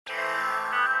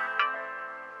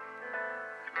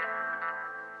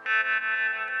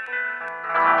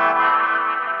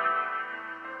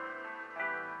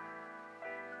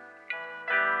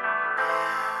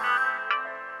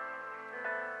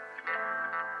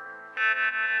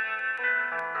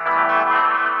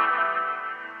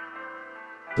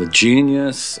The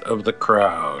genius of the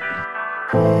crowd.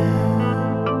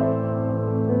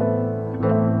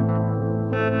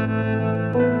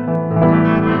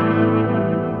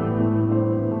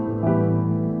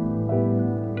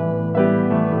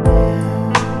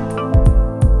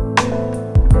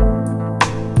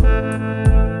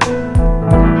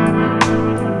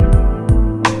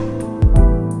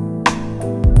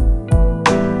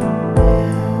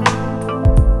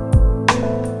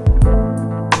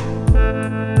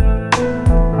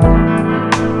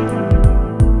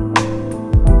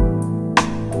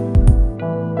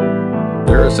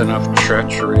 There is enough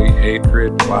treachery,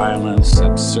 hatred, violence,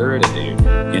 absurdity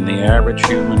in the average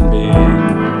human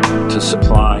being to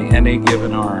supply any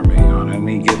given army on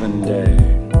any given day.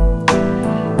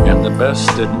 And the best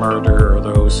at murder are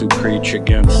those who preach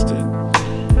against it.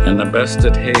 And the best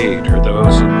at hate are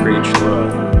those who preach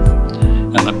love.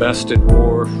 And the best at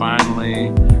war, finally,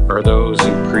 are those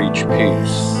who preach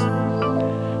peace.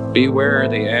 Beware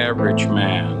the average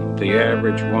man, the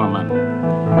average woman.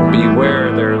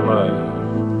 Beware their love.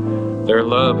 Their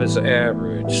love is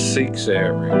average, seeks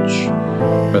average,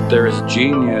 but there is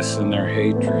genius in their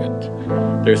hatred.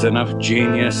 There's enough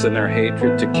genius in their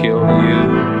hatred to kill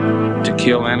you, to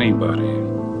kill anybody.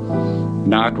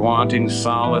 Not wanting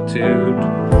solitude,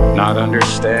 not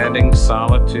understanding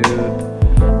solitude,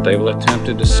 they will attempt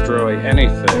to destroy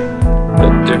anything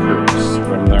that differs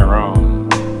from their own.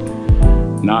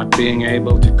 Not being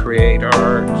able to create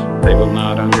art, they will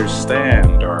not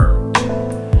understand art.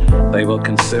 They will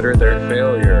consider their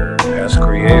failure as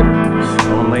creators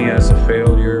only as a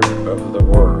failure of the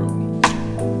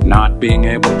world. Not being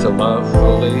able to love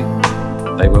fully,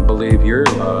 they will believe your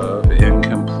love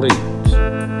incomplete.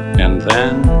 And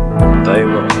then they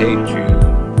will hate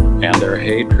you, and their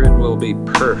hatred will be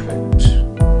perfect,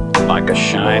 like a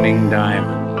shining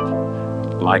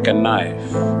diamond, like a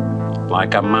knife,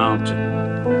 like a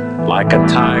mountain, like a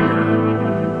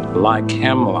tiger, like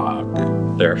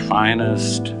hemlock, their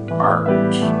finest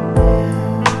art.